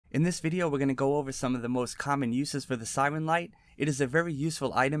In this video, we're going to go over some of the most common uses for the Siren Light. It is a very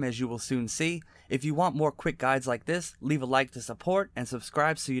useful item, as you will soon see. If you want more quick guides like this, leave a like to support and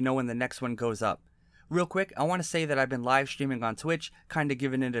subscribe so you know when the next one goes up. Real quick, I want to say that I've been live streaming on Twitch, kinda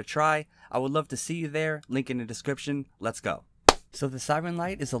giving it a try. I would love to see you there, link in the description. Let's go. So the Siren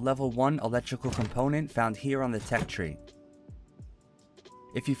Light is a level 1 electrical component found here on the tech tree.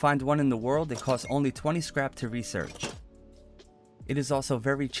 If you find one in the world, it costs only 20 scrap to research. It is also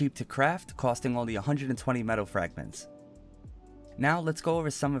very cheap to craft, costing only 120 metal fragments. Now let's go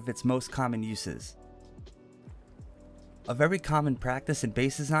over some of its most common uses. A very common practice in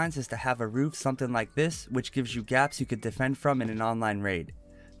base designs is to have a roof something like this, which gives you gaps you could defend from in an online raid.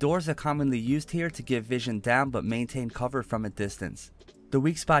 Doors are commonly used here to give vision down but maintain cover from a distance. The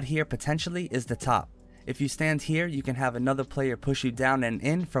weak spot here potentially is the top. If you stand here, you can have another player push you down and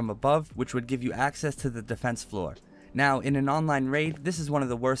in from above, which would give you access to the defense floor. Now, in an online raid, this is one of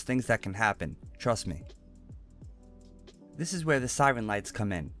the worst things that can happen, trust me. This is where the Siren Lights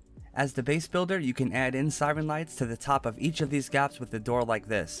come in. As the base builder, you can add in Siren Lights to the top of each of these gaps with a door like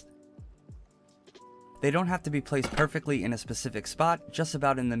this. They don't have to be placed perfectly in a specific spot, just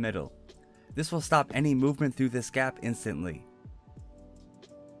about in the middle. This will stop any movement through this gap instantly.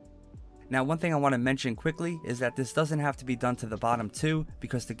 Now, one thing I want to mention quickly is that this doesn't have to be done to the bottom too,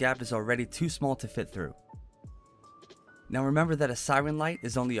 because the gap is already too small to fit through. Now remember that a Siren Light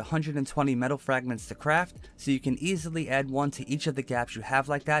is only 120 metal fragments to craft, so you can easily add one to each of the gaps you have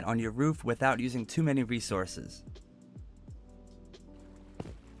like that on your roof without using too many resources.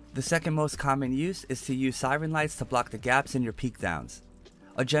 The second most common use is to use Siren Lights to block the gaps in your peak downs.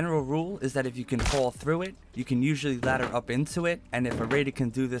 A general rule is that if you can fall through it, you can usually ladder up into it, and if a raider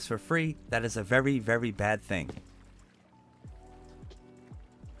can do this for free, that is a very, very bad thing.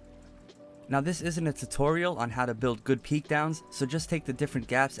 Now this isn't a tutorial on how to build good peak downs, so just take the different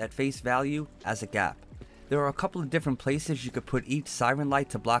gaps at face value as a gap. There are a couple of different places you could put each Siren Light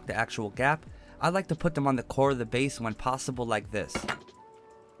to block the actual gap. I like to put them on the core of the base when possible like this.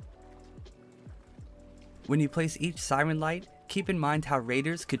 When you place each Siren Light, keep in mind how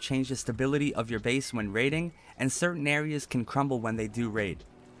raiders could change the stability of your base when raiding, and certain areas can crumble when they do raid.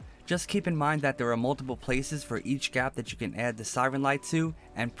 Just keep in mind that there are multiple places for each gap that you can add the Siren Light to,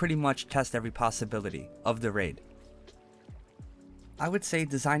 and pretty much test every possibility of the raid. I would say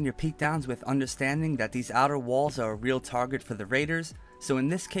design your peak downs with understanding that these outer walls are a real target for the raiders, so in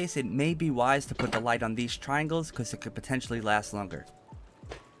this case it may be wise to put the light on these triangles because it could potentially last longer.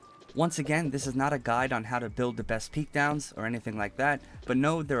 Once again, this is not a guide on how to build the best peak downs or anything like that, but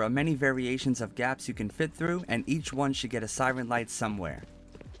know there are many variations of gaps you can fit through, and each one should get a Siren Light somewhere.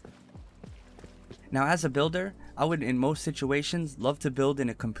 Now as a builder, I would in most situations love to build in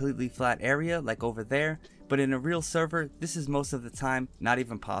a completely flat area like over there, but in a real server, this is most of the time not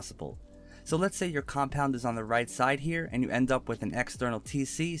even possible. So let's say your compound is on the right side here and you end up with an external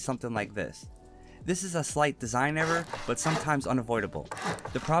TC, something like this. This is a slight design error, but sometimes unavoidable.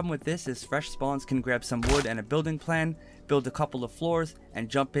 The problem with this is fresh spawns can grab some wood and a building plan, build a couple of floors, and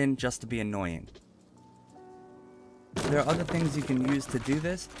jump in just to be annoying. There are other things you can use to do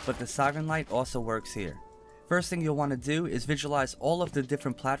this, but the Siren Light also works here. First thing you'll want to do is visualize all of the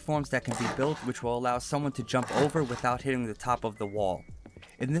different platforms that can be built, which will allow someone to jump over without hitting the top of the wall.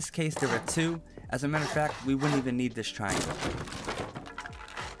 In this case there are two. As a matter of fact, we wouldn't even need this triangle.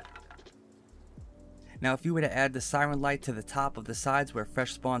 Now if you were to add the Siren Light to the top of the sides where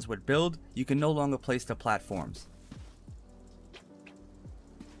fresh spawns would build, you can no longer place the platforms.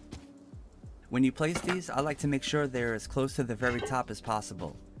 When you place these, I like to make sure they're as close to the very top as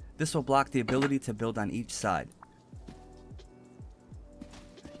possible. This will block the ability to build on each side.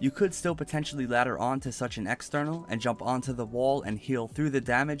 You could still potentially ladder onto such an external and jump onto the wall and heal through the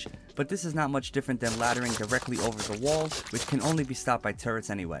damage, but this is not much different than laddering directly over the wall, which can only be stopped by turrets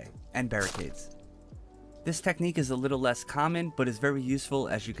anyway, and barricades. This technique is a little less common, but is very useful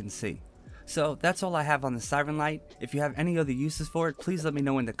as you can see. So that's all I have on the Siren Light. If you have any other uses for it, please let me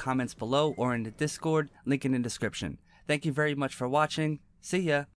know in the comments below or in the Discord, link in the description. Thank you very much for watching. See ya!